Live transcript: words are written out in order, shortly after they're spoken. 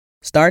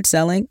Start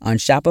selling on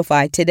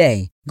Shopify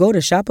today. Go to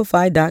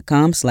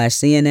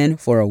shopify.com/CNN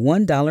for a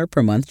 $1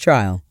 per month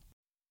trial.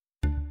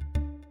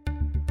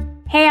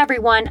 Hey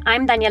everyone,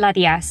 I'm Daniela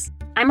Diaz.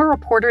 I'm a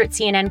reporter at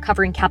CNN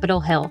covering Capitol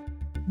Hill.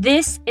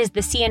 This is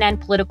the CNN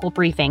Political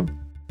Briefing.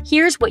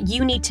 Here's what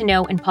you need to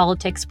know in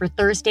politics for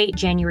Thursday,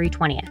 January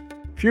 20th.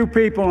 Few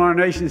people in our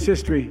nation's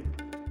history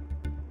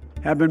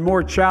have been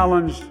more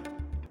challenged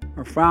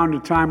or found a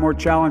time more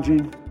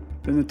challenging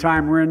than the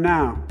time we're in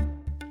now.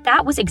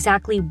 That was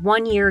exactly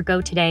 1 year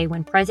ago today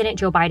when President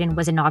Joe Biden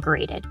was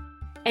inaugurated.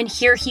 And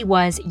here he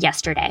was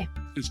yesterday.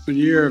 It's been a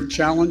year of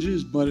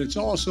challenges, but it's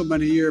also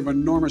been a year of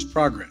enormous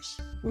progress.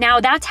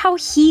 Now that's how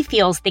he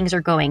feels things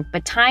are going,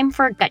 but time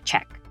for a gut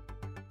check.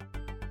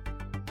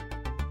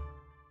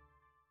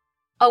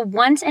 A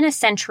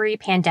once-in-a-century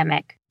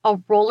pandemic, a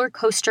roller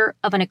coaster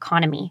of an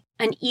economy,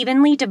 an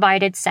evenly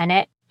divided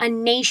Senate, a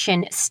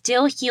nation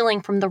still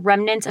healing from the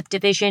remnants of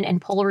division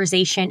and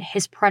polarization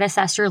his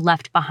predecessor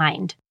left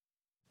behind.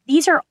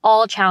 These are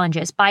all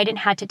challenges Biden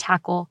had to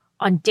tackle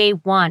on day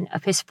one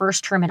of his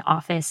first term in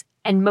office,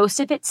 and most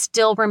of it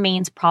still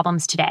remains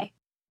problems today.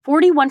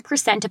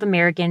 41% of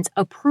Americans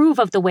approve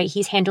of the way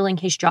he's handling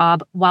his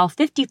job, while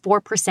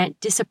 54%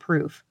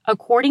 disapprove,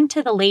 according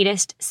to the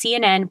latest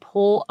CNN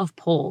poll of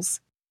polls.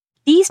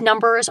 These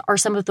numbers are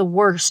some of the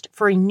worst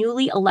for a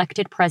newly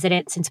elected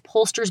president since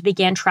pollsters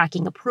began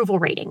tracking approval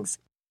ratings.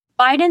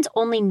 Biden's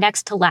only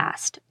next to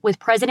last, with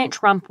President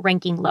Trump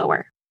ranking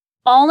lower.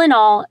 All in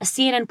all, a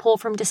CNN poll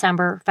from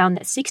December found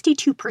that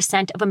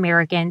 62% of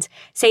Americans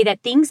say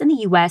that things in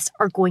the U.S.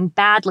 are going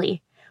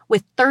badly,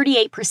 with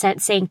 38%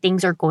 saying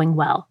things are going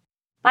well.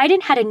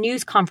 Biden had a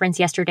news conference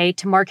yesterday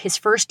to mark his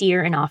first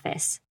year in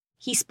office.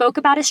 He spoke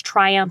about his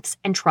triumphs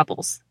and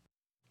troubles.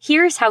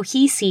 Here's how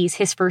he sees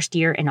his first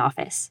year in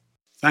office.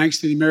 Thanks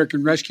to the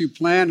American Rescue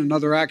Plan and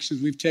other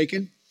actions we've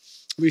taken,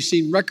 we've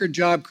seen record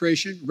job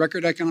creation,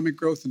 record economic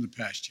growth in the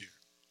past year.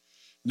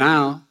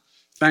 Now,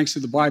 thanks to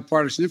the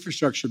bipartisan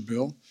infrastructure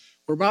bill,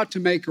 we're about to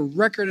make a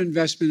record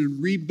investment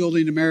in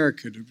rebuilding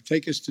America to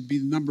take us to be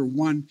the number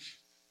one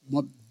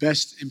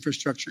best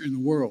infrastructure in the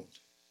world.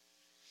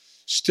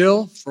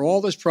 Still, for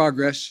all this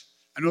progress,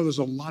 I know there's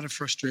a lot of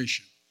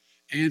frustration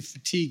and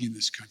fatigue in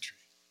this country.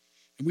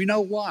 And we know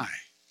why.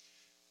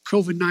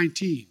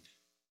 COVID-19.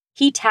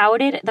 He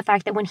touted the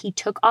fact that when he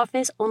took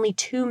office, only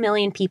 2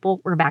 million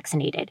people were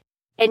vaccinated.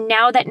 And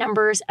now that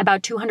number's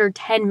about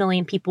 210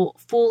 million people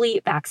fully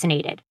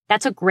vaccinated.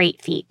 That's a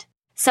great feat.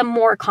 Some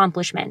more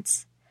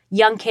accomplishments.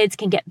 Young kids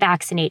can get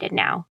vaccinated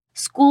now.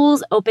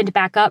 Schools opened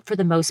back up for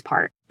the most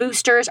part.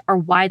 Boosters are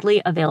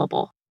widely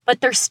available.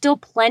 But there's still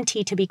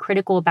plenty to be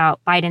critical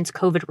about Biden's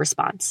COVID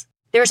response.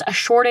 There's a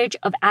shortage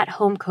of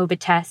at-home COVID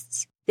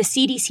tests, the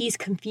CDC's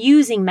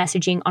confusing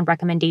messaging on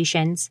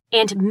recommendations,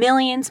 and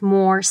millions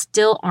more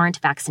still aren't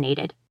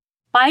vaccinated.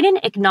 Biden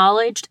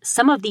acknowledged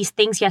some of these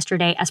things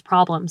yesterday as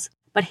problems,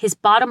 but his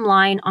bottom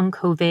line on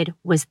COVID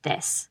was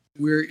this.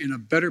 We're in a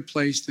better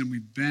place than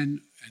we've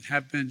been and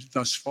have been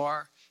thus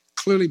far,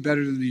 clearly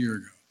better than a year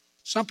ago.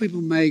 Some people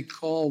may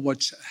call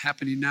what's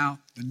happening now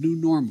the new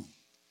normal.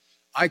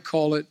 I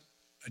call it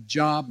a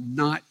job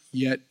not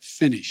yet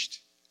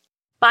finished.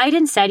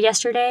 Biden said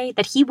yesterday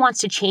that he wants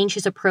to change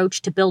his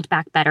approach to Build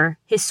Back Better,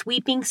 his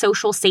sweeping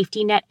social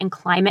safety net and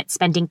climate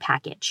spending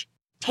package.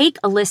 Take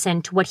a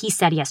listen to what he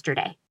said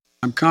yesterday.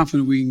 I'm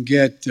confident we can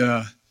get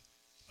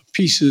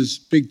pieces,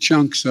 big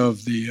chunks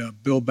of the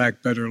Build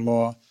Back Better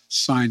law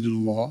signed into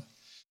law.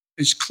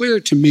 It's clear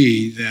to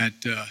me that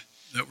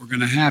we're going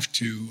to have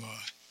to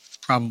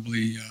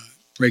probably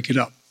break it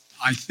up.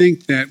 I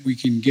think that we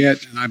can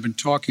get, and I've been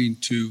talking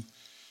to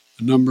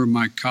a number of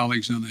my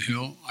colleagues on the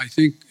Hill, I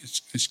think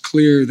it's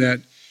clear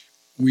that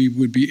we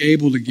would be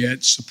able to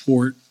get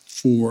support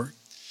for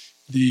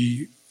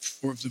the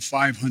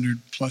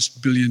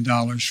 $500+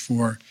 billion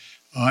for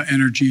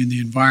energy and the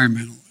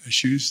environmental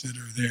issues that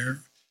are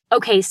there.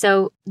 Okay,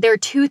 so there are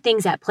two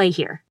things at play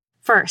here.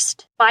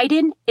 First,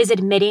 Biden is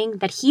admitting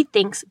that he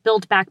thinks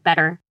Build Back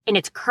Better in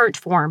its current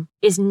form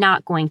is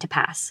not going to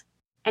pass.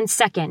 And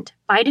second,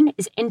 Biden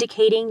is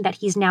indicating that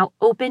he's now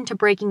open to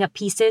breaking up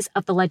pieces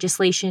of the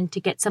legislation to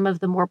get some of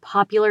the more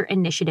popular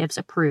initiatives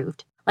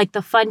approved, like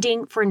the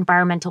funding for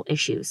environmental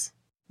issues.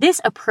 This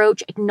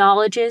approach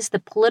acknowledges the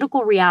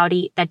political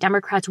reality that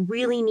Democrats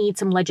really need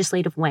some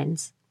legislative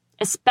wins,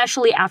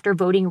 especially after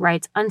voting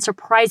rights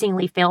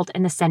unsurprisingly failed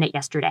in the Senate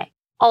yesterday.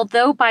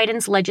 Although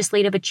Biden's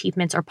legislative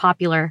achievements are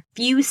popular,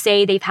 few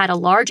say they've had a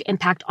large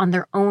impact on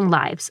their own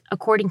lives,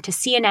 according to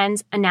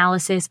CNN's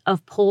analysis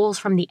of polls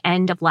from the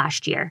end of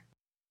last year.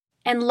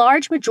 And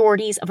large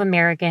majorities of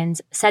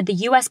Americans said the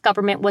U.S.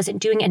 government wasn't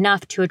doing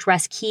enough to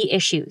address key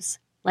issues,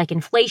 like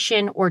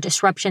inflation or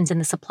disruptions in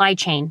the supply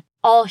chain,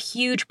 all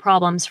huge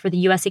problems for the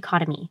U.S.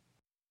 economy.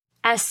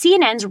 As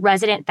CNN's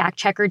resident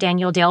fact-checker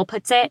Daniel Dale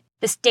puts it,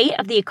 the state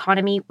of the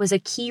economy was a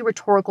key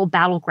rhetorical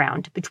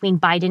battleground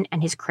between Biden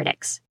and his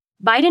critics.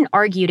 Biden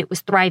argued it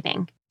was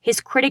thriving.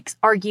 His critics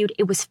argued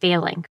it was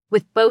failing,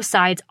 with both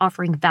sides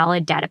offering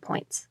valid data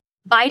points.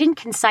 Biden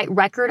can cite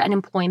record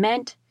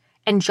unemployment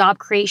and job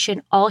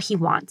creation all he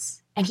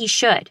wants, and he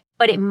should.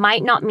 but it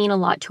might not mean a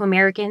lot to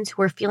Americans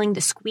who are feeling the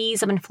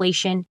squeeze of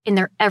inflation in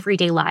their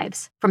everyday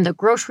lives, from the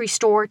grocery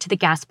store to the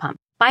gas pump.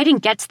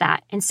 Biden gets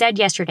that and said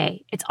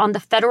yesterday it's on the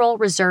Federal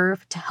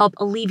Reserve to help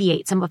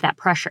alleviate some of that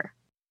pressure.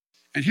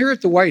 And here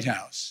at the White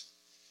House,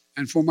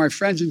 and for my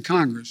friends in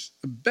Congress,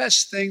 the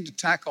best thing to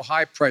tackle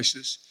high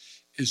prices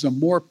is a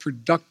more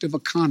productive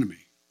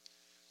economy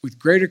with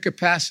greater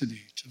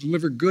capacity to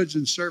deliver goods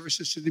and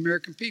services to the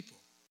American people.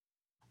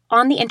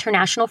 On the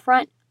international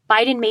front,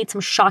 Biden made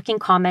some shocking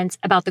comments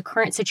about the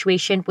current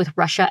situation with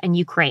Russia and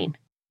Ukraine.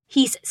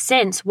 He's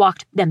since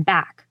walked them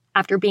back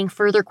after being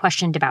further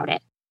questioned about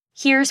it.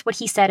 Here's what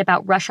he said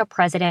about Russia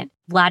President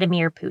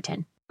Vladimir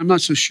Putin. I'm not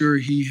so sure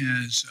he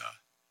is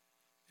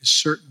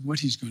certain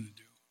what he's going to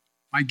do.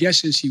 My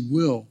guess is he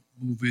will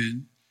move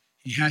in.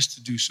 He has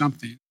to do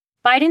something.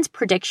 Biden's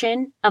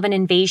prediction of an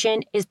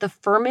invasion is the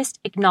firmest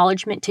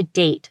acknowledgement to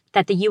date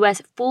that the U.S.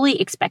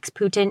 fully expects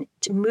Putin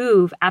to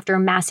move after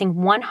amassing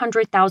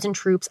 100,000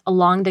 troops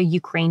along the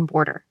Ukraine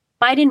border.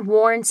 Biden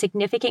warned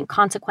significant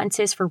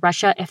consequences for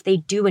Russia if they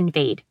do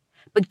invade,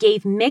 but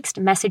gave mixed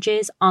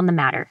messages on the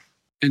matter.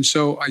 And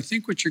so I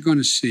think what you're going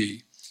to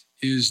see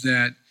is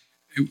that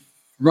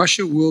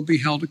Russia will be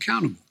held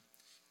accountable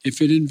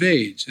if it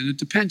invades. And it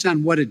depends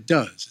on what it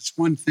does. It's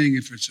one thing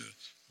if it's a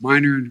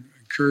minor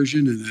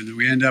incursion and then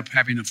we end up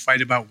having a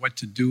fight about what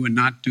to do and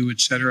not do, et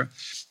cetera.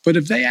 But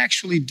if they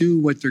actually do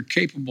what they're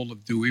capable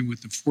of doing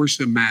with the force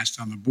amassed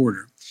on the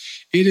border,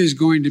 it is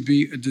going to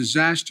be a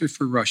disaster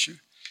for Russia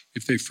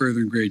if they further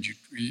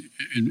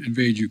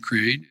invade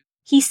Ukraine.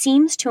 He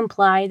seems to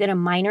imply that a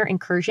minor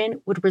incursion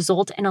would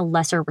result in a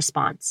lesser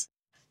response.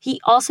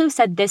 He also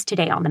said this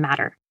today on the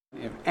matter.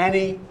 If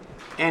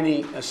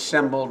any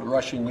assembled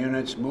Russian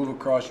units move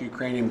across the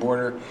Ukrainian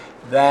border,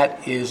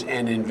 that is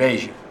an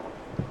invasion.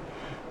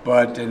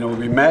 But it will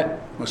be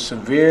met with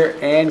severe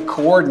and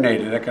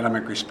coordinated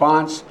economic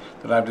response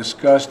that I've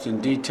discussed in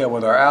detail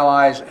with our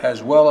allies,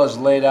 as well as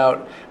laid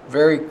out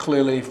very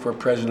clearly for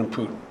President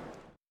Putin.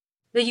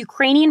 The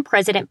Ukrainian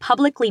president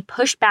publicly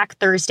pushed back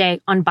Thursday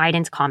on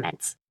Biden's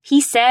comments. He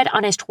said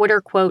on his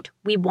Twitter, quote,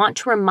 "We want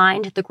to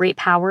remind the great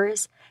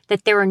powers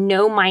that there are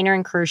no minor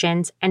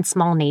incursions and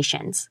small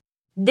nations."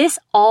 This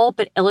all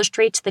but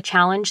illustrates the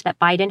challenge that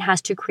Biden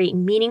has to create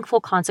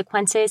meaningful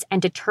consequences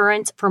and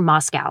deterrence for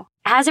Moscow,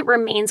 as it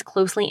remains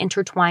closely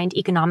intertwined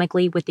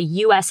economically with the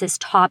U.S.'s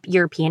top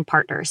European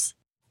partners.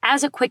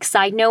 As a quick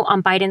side note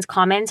on Biden's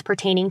comments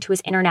pertaining to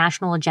his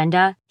international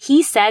agenda,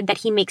 he said that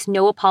he makes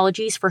no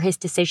apologies for his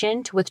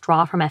decision to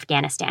withdraw from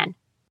Afghanistan.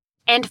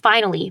 And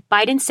finally,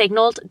 Biden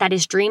signaled that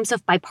his dreams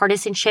of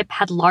bipartisanship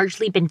had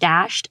largely been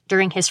dashed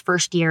during his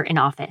first year in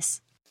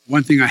office.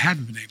 One thing I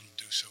haven't been able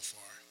to do so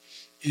far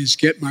is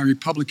get my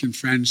Republican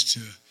friends to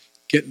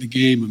get in the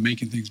game of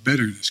making things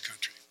better in this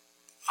country.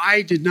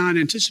 I did not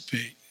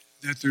anticipate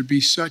that there'd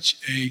be such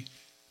a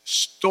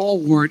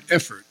stalwart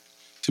effort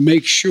to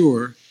make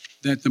sure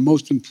that the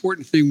most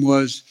important thing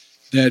was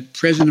that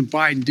President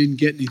Biden didn't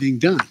get anything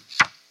done.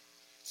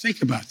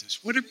 Think about this.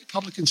 What are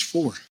Republicans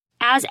for?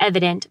 As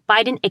evident,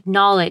 Biden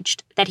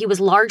acknowledged that he was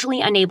largely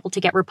unable to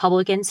get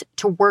Republicans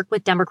to work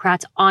with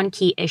Democrats on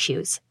key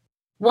issues.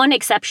 One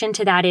exception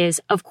to that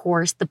is, of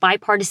course, the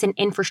bipartisan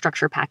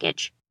infrastructure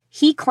package.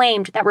 He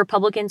claimed that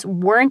Republicans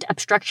weren't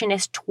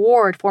obstructionist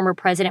toward former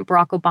President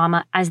Barack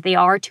Obama as they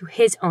are to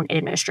his own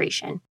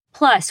administration.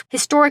 Plus,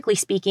 historically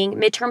speaking,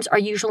 midterms are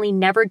usually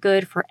never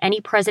good for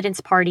any president's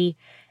party,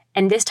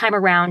 and this time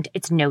around,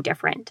 it's no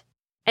different.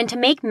 And to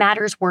make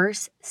matters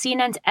worse,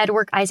 CNN's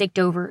Edward Isaac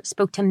Dover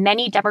spoke to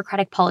many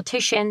Democratic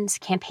politicians,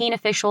 campaign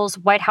officials,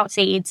 White House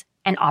aides,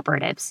 and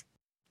operatives.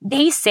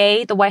 They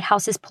say the White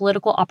House's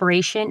political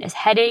operation is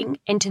heading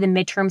into the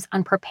midterms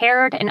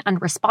unprepared and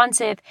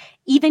unresponsive,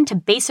 even to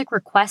basic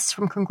requests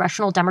from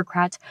congressional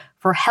Democrats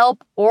for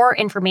help or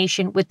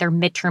information with their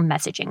midterm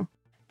messaging.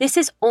 This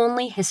is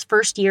only his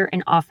first year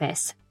in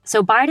office,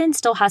 so Biden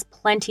still has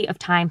plenty of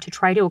time to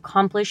try to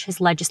accomplish his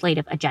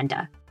legislative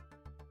agenda.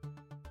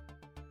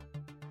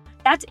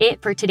 That's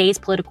it for today's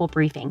political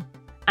briefing.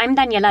 I'm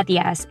Daniela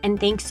Diaz, and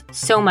thanks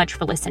so much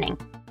for listening.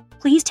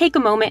 Please take a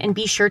moment and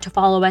be sure to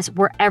follow us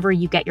wherever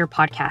you get your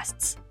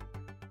podcasts.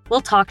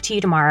 We'll talk to you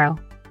tomorrow.